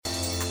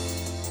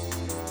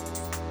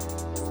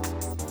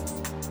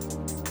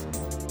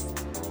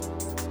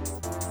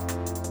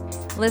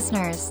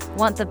Listeners,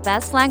 want the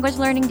best language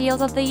learning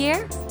deals of the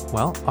year?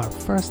 Well, our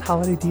first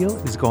holiday deal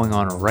is going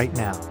on right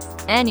now.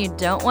 And you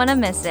don't want to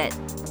miss it.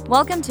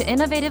 Welcome to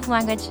Innovative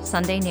Language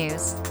Sunday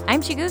News.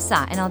 I'm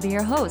Chigusa, and I'll be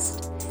your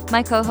host.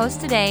 My co-host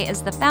today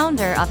is the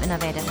founder of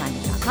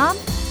InnovativeLanguage.com,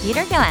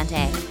 Peter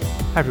Galante.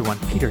 Hi everyone,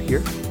 Peter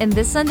here. In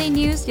this Sunday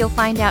News, you'll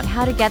find out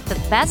how to get the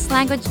best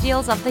language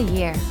deals of the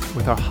year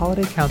With our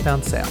holiday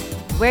countdown sale.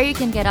 where you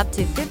can get up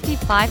to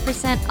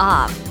 55%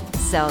 off.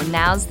 So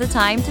now's the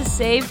time to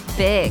save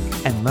big.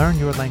 And learn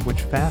your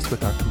language fast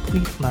with our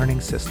complete learning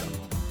system.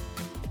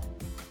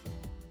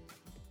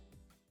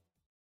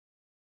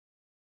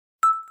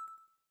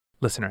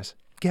 Listeners,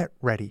 get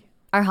ready.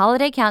 Our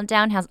holiday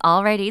countdown has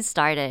already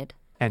started.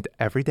 And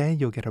every day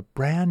you'll get a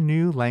brand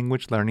new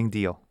language learning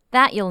deal.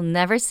 That you'll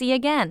never see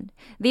again.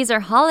 These are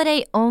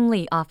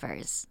holiday-only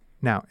offers.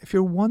 Now, if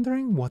you're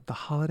wondering what the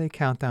holiday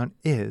countdown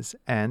is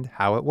and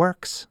how it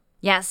works,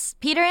 Yes,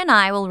 Peter and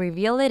I will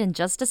reveal it in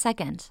just a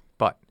second.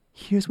 but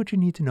here's what you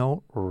need to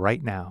know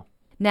right now.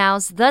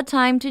 Now's the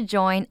time to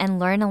join and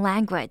learn a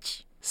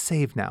language.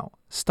 Save now,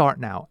 start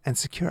now, and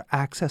secure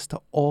access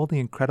to all the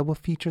incredible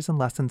features and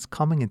lessons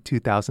coming in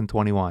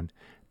 2021.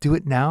 Do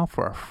it now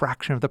for a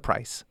fraction of the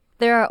price.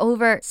 There are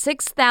over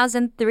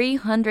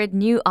 6,300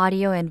 new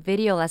audio and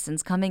video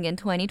lessons coming in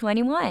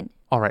 2021.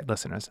 All right,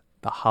 listeners,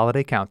 the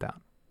holiday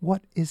countdown.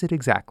 What is it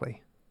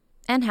exactly?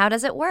 And how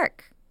does it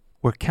work?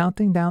 We're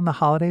counting down the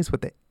holidays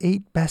with the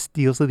 8 best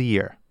deals of the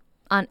year.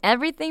 On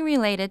everything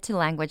related to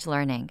language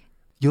learning.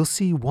 You'll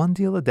see one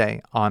deal a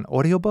day on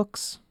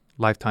audiobooks,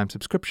 lifetime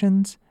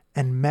subscriptions,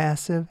 and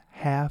massive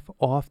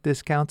half-off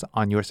discounts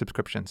on your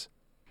subscriptions.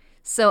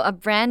 So a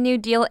brand new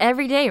deal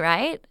every day,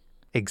 right?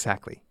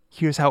 Exactly.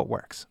 Here's how it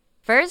works.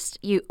 First,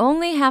 you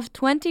only have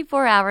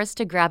 24 hours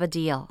to grab a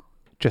deal.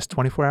 Just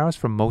 24 hours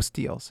for most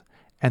deals.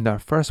 And our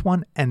first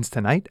one ends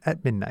tonight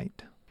at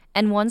midnight.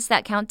 And once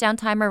that countdown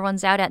timer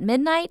runs out at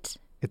midnight,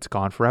 It's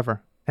gone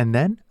forever. And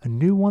then a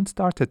new one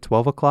starts at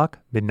 12 o'clock,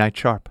 midnight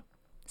sharp.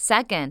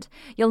 second,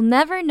 you'll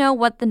never know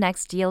what the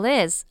next deal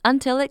is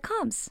until it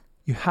comes.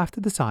 You have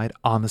to decide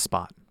on the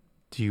spot.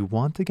 Do you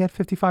want to get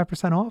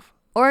 55% off?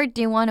 Or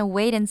do you want to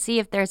wait and see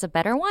if there's a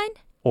better one?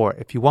 Or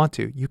if you want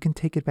to, you can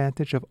take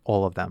advantage of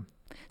all of them.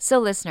 So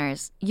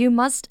listeners, you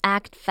must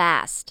act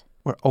fast.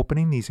 We're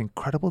opening these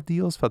incredible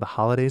deals for the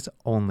holidays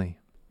only.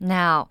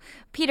 Now,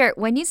 Peter,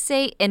 when you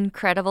say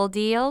incredible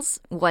deals,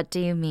 what do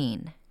you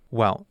mean?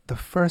 Well, the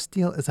first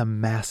deal is a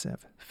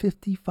massive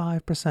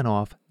 55%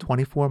 off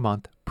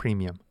 24-month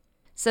premium.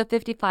 So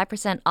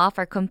 55% off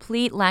our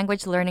complete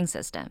language learning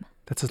system.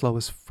 That's as low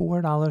as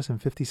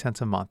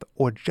 $4.50 a month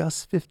or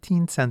just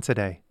 15 cents a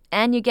day.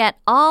 And you get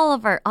all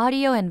of our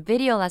audio and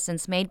video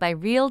lessons made by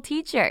real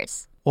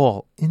teachers.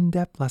 All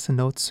in-depth lesson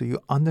notes so you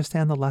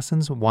understand the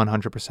lessons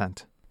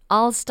 100%.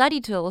 All study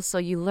tools so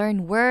you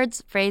learn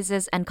words,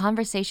 phrases, and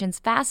conversations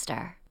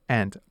faster.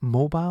 And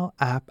mobile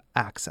app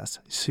access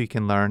so you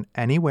can learn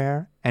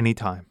anywhere,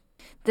 anytime.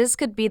 This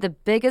could be the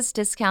biggest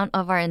discount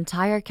of our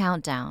entire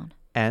countdown.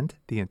 And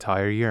the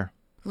entire year.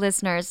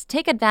 Listeners,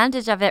 take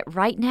advantage of it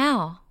right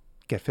now.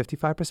 Get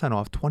 55%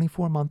 off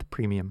 24-month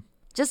premium.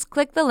 Just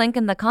click the link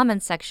in the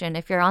comments section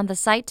if you're on the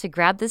site to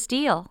grab this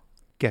deal.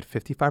 Get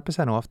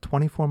 55% off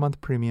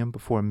 24-month premium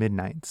before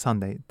midnight,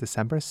 Sunday,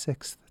 December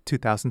 6th,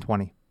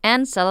 2020.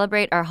 And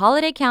celebrate our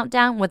holiday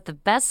countdown with the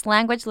best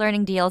language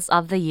learning deals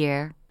of the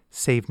year.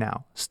 Save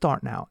now,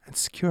 start now, and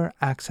secure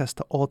access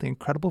to all the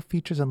incredible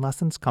features and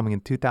lessons coming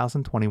in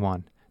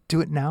 2021.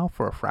 Do it now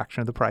for a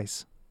fraction of the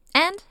price.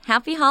 And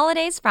happy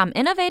holidays from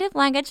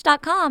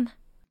InnovativeLanguage.com.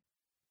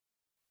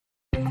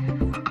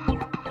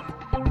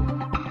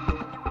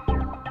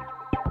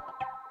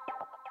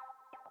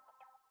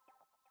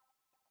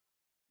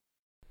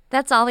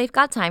 That's all we've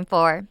got time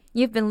for.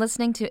 You've been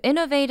listening to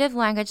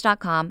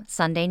InnovativeLanguage.com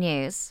Sunday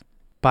News.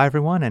 Bye,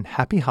 everyone, and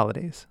happy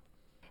holidays.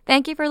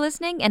 Thank you for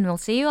listening, and we'll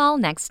see you all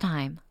next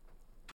time.